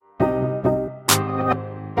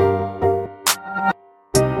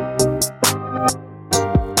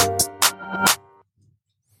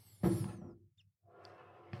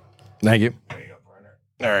Thank you. There you go, partner.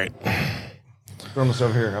 All right. Throw this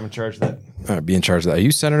over here. I'm in charge of that. Be in charge of that. Are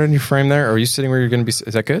you centered in your frame there? Or are you sitting where you're going to be?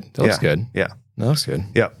 Is that good? That looks good. Yeah. That looks good.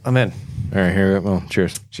 Yeah, I'm in. All right, here we go. Well,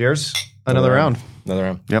 cheers. Cheers. Another round. Another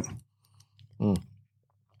round. Yep.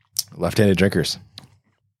 Left-handed drinkers.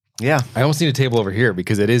 Yeah. I almost need a table over here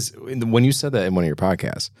because it is, when you said that in one of your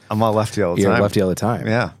podcasts, I'm all lefty all the you're time. lefty all the time.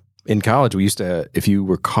 Yeah. In college, we used to, if you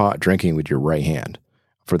were caught drinking with your right hand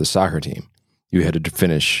for the soccer team, you had to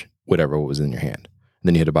finish whatever was in your hand.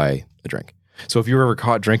 Then you had to buy a drink. So if you were ever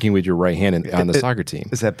caught drinking with your right hand on the soccer team,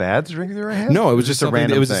 Is that bad to drink with your right hand? no, it was just a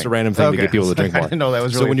random. It was just a random thing to get people to drink more. I didn't know that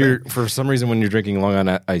was really so when you're, for some reason, when you're drinking Long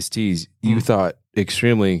Island iced teas, you thought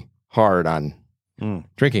extremely hard on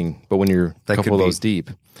drinking, but when you're a couple of those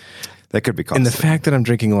deep, that could be caustic. and the fact that I'm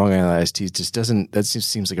drinking Long Island iced teas just doesn't. That just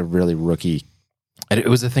seems like a really rookie. And it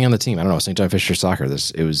was a thing on the team. I don't know, St. John Fisher soccer.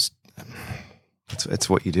 It was. It's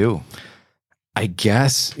what you do. I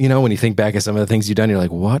guess, when you think back at some of the things you've done, you're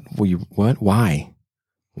like, what? Why?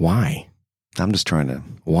 I'm just trying to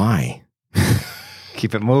Why?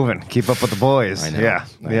 keep it moving. Keep up with the boys. I know. Yeah.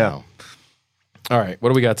 I know. All right. What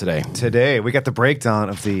do we got today? Today, we got the breakdown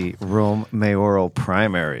of the Rome mayoral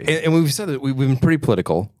primary. And we've said that we've been pretty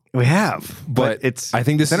political. We have. But I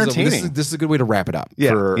think this entertaining. This is a good way to wrap it up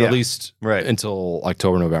for at least until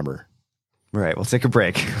October, November. Right. We'll take a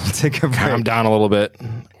break. Calm down a little bit.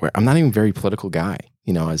 I'm not even a very political guy,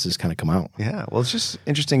 as this kind of come out. Yeah. Well, it's just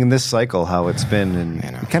interesting in this cycle how it's been,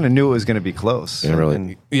 and we kind of knew it was going to be close. Yeah,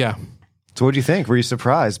 really. Yeah. So what do you think? Were you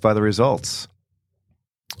surprised by the results?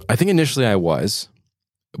 I think initially I was,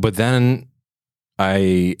 but then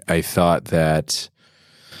I thought that.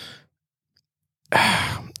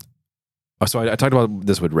 So I talked about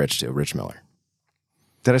this with Rich too, Rich Miller.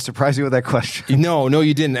 Did I surprise you with that question? No,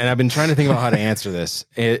 you didn't. And I've been trying to think about how to answer this.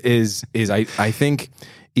 I think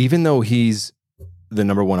even though he's the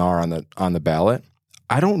number one R on the ballot,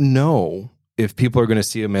 I don't know if people are going to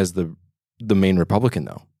see him as the main Republican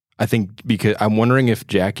though. I think because I'm wondering if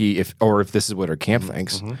Jackie, if this is what her camp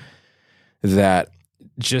thinks, that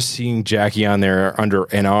just seeing Jackie on there under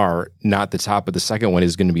NR, not the top of the second one,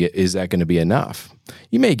 is that going to be enough?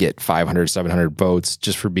 You may get 500, 700 votes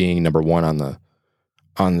just for being number one on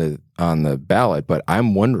the ballot, but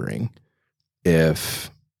I'm wondering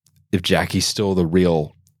if Jackie's still the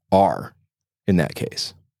real R in that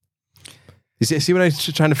case. You see what I'm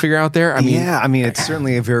trying to figure out there? I mean, it's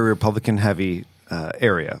certainly a very Republican heavy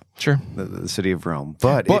area. Sure, the city of Rome.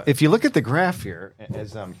 But if you look at the graph here,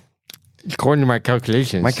 as according to my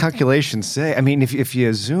calculations say, I mean, if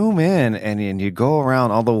you zoom in and you go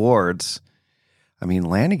around all the wards, I mean,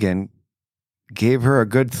 Lanigan gave her a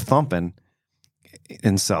good thumping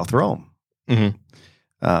in South Rome.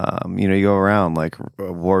 Mm-hmm. You go around like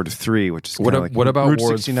Ward 3, which is what about Route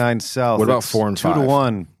 69 South. What about 4 and 5?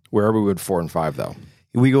 2-1. Where are we with 4 and 5 though?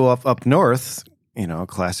 We go up north.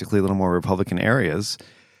 Classically a little more Republican areas.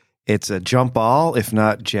 It's a jump ball. If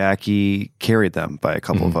not, Jackie carried them by a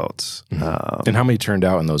couple of votes. Mm-hmm. And how many turned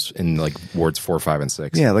out in like wards 4, 5, and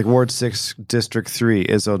 6? Yeah, like Ward 6, District 3,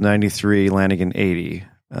 Izzo 93, Lanigan 80.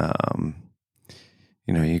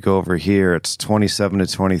 You go over here, it's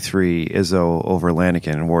 27-23, Izzo over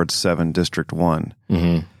Lanigan in Ward 7, District 1.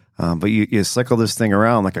 Mm-hmm. But you cycle this thing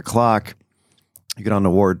around like a clock. You get on to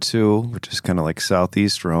Ward 2, which is kind of like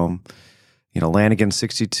southeast Rome. Lanigan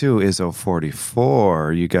 62, Izzo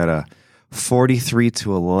 44. You got a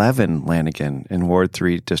 43-11 Lanigan in Ward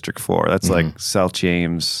 3, District 4. That's like South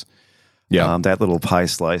James. Yeah, that little pie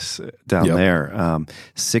slice down there.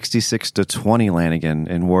 66-20 Lanigan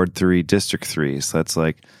in Ward 3, District 3. So that's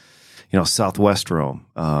like, Southwest Rome,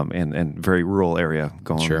 and very rural area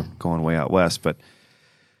going way out west. But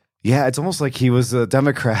yeah, it's almost like he was a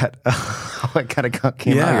Democrat. It kind of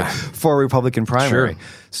came out here for a Republican primary. Sure.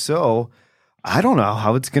 So I don't know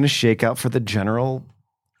how it's going to shake out for the general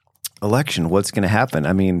election. What's going to happen?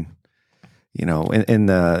 I mean, in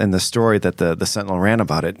the story that the Sentinel ran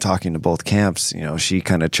about it, talking to both camps, she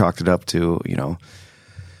kind of chalked it up to,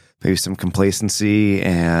 maybe some complacency,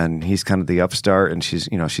 and he's kind of the upstart, and she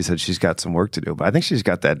said she's got some work to do, but I think she's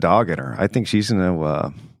got that dog in her. I think she's going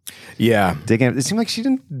to, dig in. It seemed like she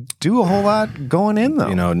didn't do a whole lot going in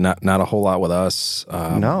though. Not a whole lot with us.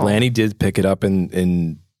 No, Lanny did pick it up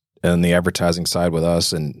in the advertising side with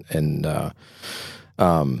us, and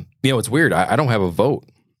it's weird. I don't have a vote.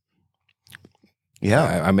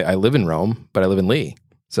 Yeah, I live in Rome, but I live in Lee.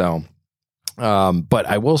 So, but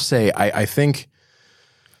I will say, I think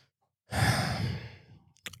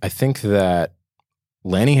that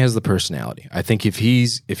Lanny has the personality. I think if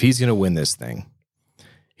he's going to win this thing,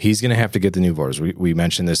 He's going to have to get the new voters. We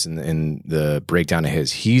mentioned this in the breakdown of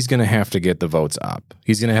his. He's going to have to get the votes up.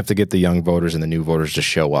 He's going to have to get the young voters and the new voters to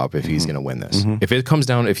show up if he's going to win this. If it comes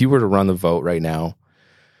down, if you were to run the vote right now,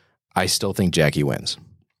 I still think Jackie wins.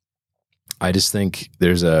 I just think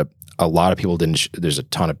there's a lot of people there's a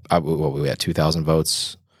ton of, we had 2,000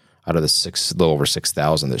 votes out of the little over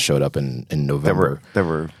 6,000 that showed up in November.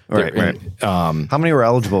 Right. How many were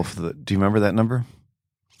eligible for do you remember that number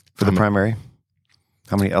for the primary?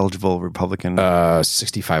 How many eligible Republican?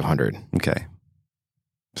 6,500. Okay.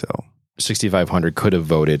 So 6,500 could have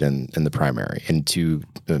voted in the primary. And so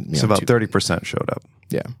about 30% showed up.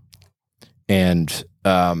 Yeah. And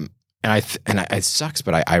it sucks,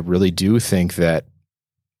 but I really do think that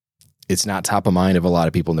it's not top of mind of a lot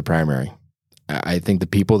of people in the primary. I think the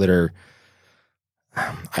people that are,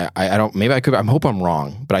 I hope I'm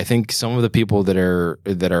wrong, but I think some of the people that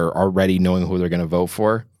are already knowing who they're going to vote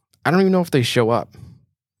for, I don't even know if they show up.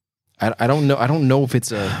 I don't know. I don't know if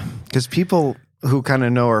it's because people who kind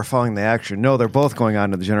of know are following the action know they're both going on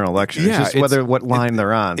to the general election. Yeah, it's just what line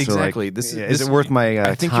they're on. Exactly. So is it worth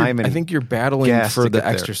my time? I think you're battling for the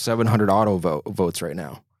extra 700 auto votes right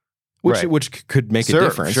now, which could make a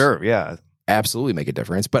difference. Sure, yeah, absolutely make a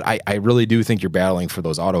difference. But I really do think you're battling for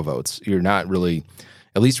those auto votes. You're not really,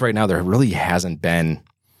 at least right now, there really hasn't been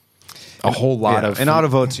a whole lot of. And auto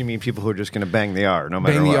votes, you mean people who are just going to bang the R, no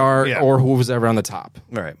matter what. Bang the R, or who was ever on the top.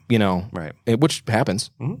 Right. Right. Which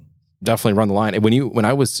happens. Mm-hmm. Definitely run the line. When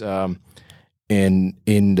I was when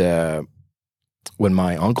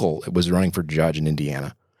my uncle was running for judge in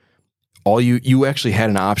Indiana, you actually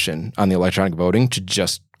had an option on the electronic voting to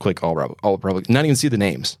just click all Republican, not even see the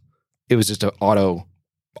names. It was just an auto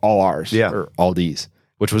all R's or all D's,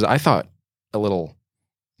 which was, I thought, a little.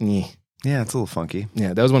 Yeah, it's a little funky.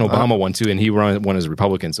 Yeah, that was when Obama won too, and he won as a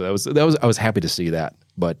Republican. So that was I was happy to see that.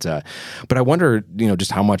 But I wonder,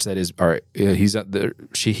 just how much that is. All right,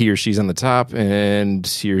 he or she's on the top, and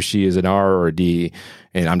he or she is an R or a D,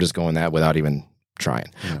 and I'm just going that without even trying.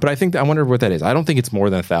 Yeah. But I wonder what that is. I don't think it's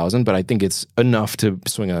more than 1,000, but I think it's enough to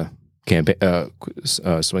swing a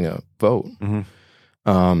swing a vote. Mm-hmm.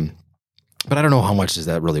 But I don't know how much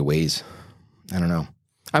that really weighs. I don't know.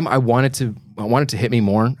 I want it to hit me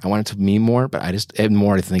more. I want it to mean more, but I just had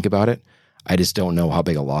more to think about it. I just don't know how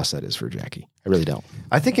big a loss that is for Jackie. I really don't.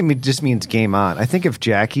 I think it just means game on. I think if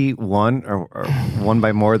Jackie won or won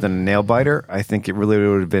by more than a nail biter, I think it really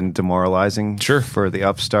would have been demoralizing for the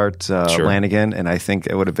upstart Lanigan, and I think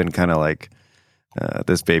it would have been kind of like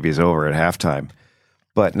this baby's over at halftime.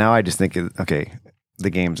 But now I just think, the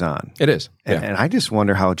game's on. It is. And I just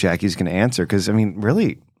wonder how Jackie's going to answer because,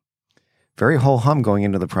 really, very ho-hum going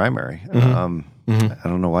into the primary. Mm-hmm. I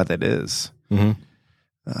don't know why that is. Mm-hmm.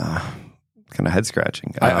 Kind of head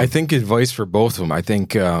scratching. I think advice for both of them. I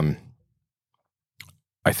think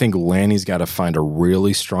Lanny's got to find a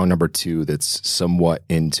really strong number two that's somewhat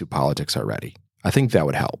into politics already. I think that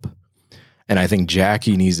would help. And I think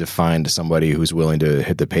Jackie needs to find somebody who's willing to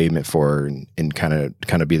hit the pavement for her and kind of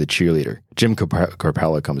be the cheerleader. Jim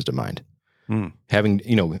Corpella comes to mind.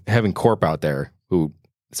 Having Corp out there who.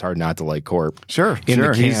 It's hard not to like Corp. Sure. The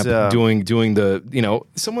camp, he's doing the,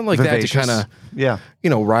 someone like vivacious. That to kind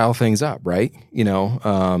of, rile things up, right?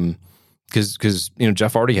 Because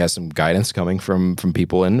Jeff already has some guidance coming from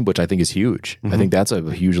people in, which I think is huge. Mm-hmm. I think that's a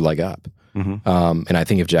huge leg up. Mm-hmm. And I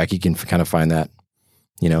think if Jackie can kind of find that,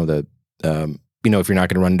 if you're not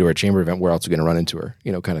going to run into her chamber event, where else are you going to run into her,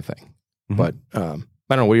 kind of thing. Mm-hmm. But I don't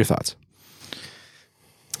know. What are your thoughts?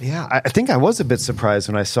 Yeah, I think I was a bit surprised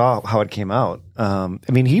when I saw how it came out.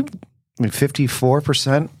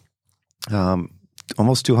 54%,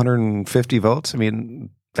 almost 250 votes.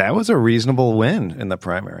 That was a reasonable win in the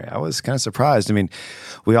primary. I was kind of surprised.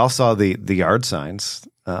 We all saw the yard signs.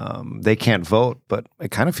 They can't vote, but it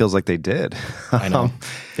kind of feels like they did. I know.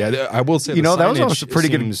 Yeah, I will say. That was almost a pretty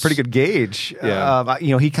good gauge. Yeah.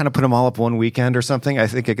 He kind of put them all up one weekend or something. I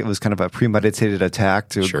think it was kind of a premeditated attack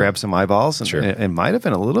to grab some eyeballs, and it might have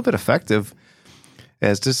been a little bit effective,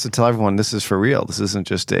 as just to tell everyone this is for real. This isn't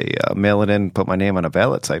just a mail it in, put my name on a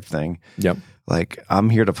ballot type thing. Yep. Like,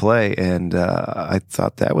 I'm here to play, and I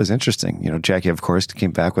thought that was interesting. Jackie, of course,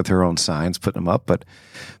 came back with her own signs, putting them up, but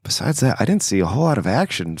besides that, I didn't see a whole lot of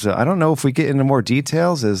action. So I don't know if we get into more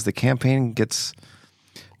details as the campaign gets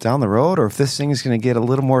down the road, or if this thing is going to get a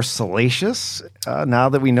little more salacious now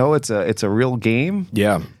that we know it's a real game.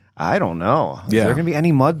 Yeah. I don't know. Is there going to be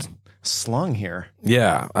any mud slung here?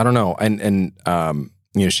 Yeah, I don't know. And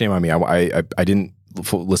shame on me. I didn't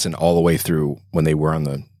listen all the way through when they were on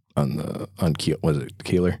was it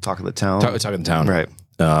Keeler? Talk of the Town. Talk of the Town. Right.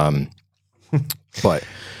 But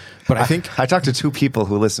I think I talked to two people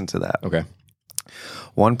who listened to that. Okay.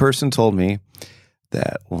 One person told me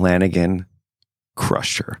that Lanigan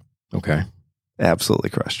crushed her. Okay. Absolutely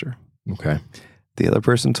crushed her. Okay. The other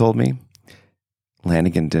person told me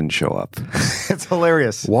Lanigan didn't show up. It's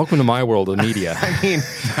hilarious. Welcome to my world of media. I mean,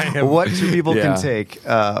 what two people can take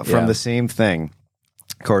from the same thing.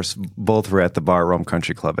 Of course, both were at the Bar Rome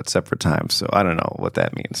Country Club at separate times, so I don't know what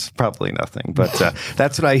that means. Probably nothing, but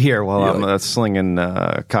that's what I hear while I'm slinging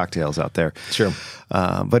cocktails out there. Sure.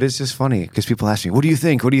 But it's just funny because people ask me, what do you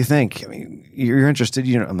think? What do you think? I mean, you're interested.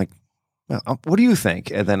 You know, I'm like, well, what do you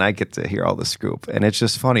think? And then I get to hear all the scoop. And it's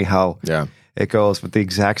just funny how it goes with the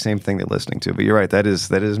exact same thing they're listening to. But you're right. That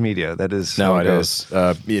is media. That is no, it is.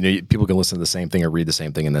 People can listen to the same thing or read the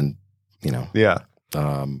same thing, and then Yeah.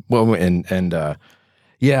 I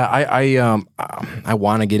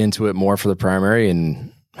want to get into it more for the primary,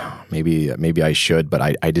 and maybe I should, but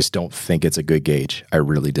I just don't think it's a good gauge. I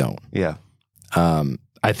really don't. Yeah.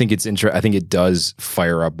 I think it's I think it does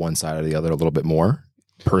fire up one side or the other a little bit more.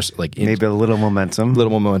 Maybe a little momentum,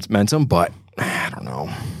 but I don't know.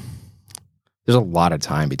 There's a lot of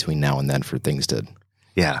time between now and then for things to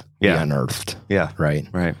be unearthed. Yeah. Right.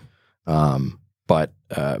 Right. But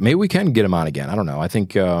maybe we can get them on again. I don't know. I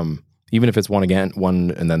think even if it's one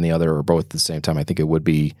and then the other, or both at the same time, I think it would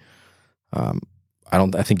be. I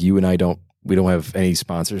think you and I don't have any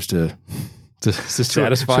sponsors to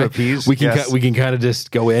satisfy. To appease. We can kind of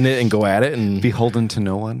just go in it and go at it and beholden to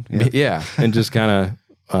no one. And just kind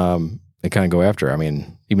of go after it. I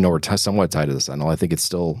mean, even though we're somewhat tied to this, I think it's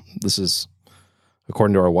still, this is,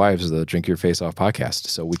 according to our wives, the Drink Your Face Off podcast.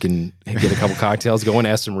 So we can get a couple cocktails going,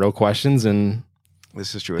 ask some real questions, and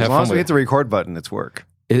this is true. As long as we hit the record button, it's work.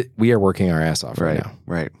 We are working our ass off right now.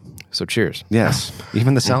 Right. So cheers. Yes.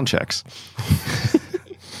 Even the sound checks.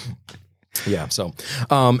 Yeah. So,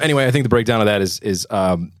 anyway, I think the breakdown of that is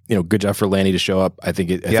good job for Lanny to show up. I think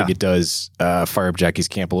it does fire up Jackie's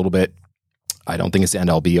camp a little bit. I don't think it's the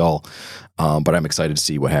end all be all, but I'm excited to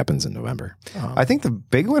see what happens in November. I think the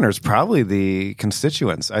big winner is probably the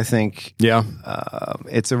constituents. I think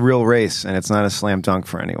it's a real race, and it's not a slam dunk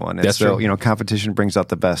for anyone. That's true. Competition brings out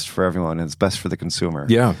the best for everyone, and it's best for the consumer.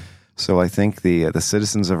 Yeah. So I think the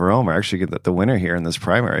citizens of Rome are actually the winner here in this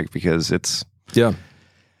primary because it's going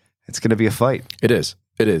to be a fight. It is.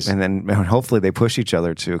 And then hopefully they push each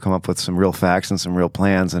other to come up with some real facts and some real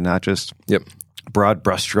plans, and not just broad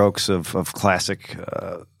brushstrokes of classic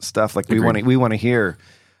stuff. Like we want to hear,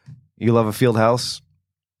 you love a field house?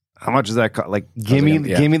 How much does that cost? Like give me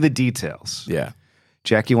the details. Yeah.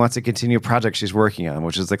 Jackie wants to continue a project she's working on,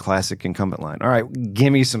 which is the classic incumbent line. All right,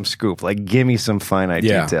 give me some scoop. Like give me some finite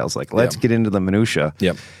details. Like let's get into the minutia.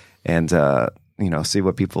 Yep. And see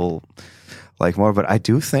what people like more. But I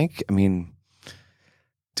do think,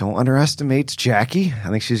 don't underestimate Jackie. I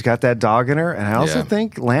think she's got that dog in her. And I also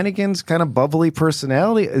think Lanigan's kind of bubbly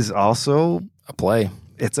personality is also a play.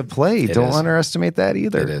 It's a play. Don't underestimate that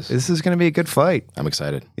either. It is. This is going to be a good fight. I'm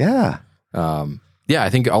excited. Yeah. I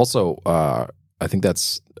think also, I think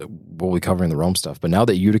that's what we cover in the Rome stuff. But now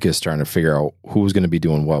that Utica is starting to we'll out who's going to be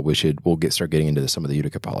doing what, we'll start getting into some of the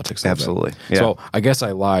Utica politics. Absolutely. Yeah. So I guess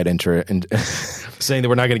I lied and saying that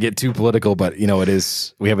we're not going to get too political, but it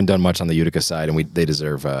is. We haven't done much on the Utica side, and they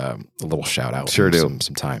deserve a little shout out. Sure do.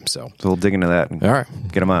 Some time. So we'll dig into that. All right,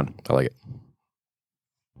 get them on. I like it.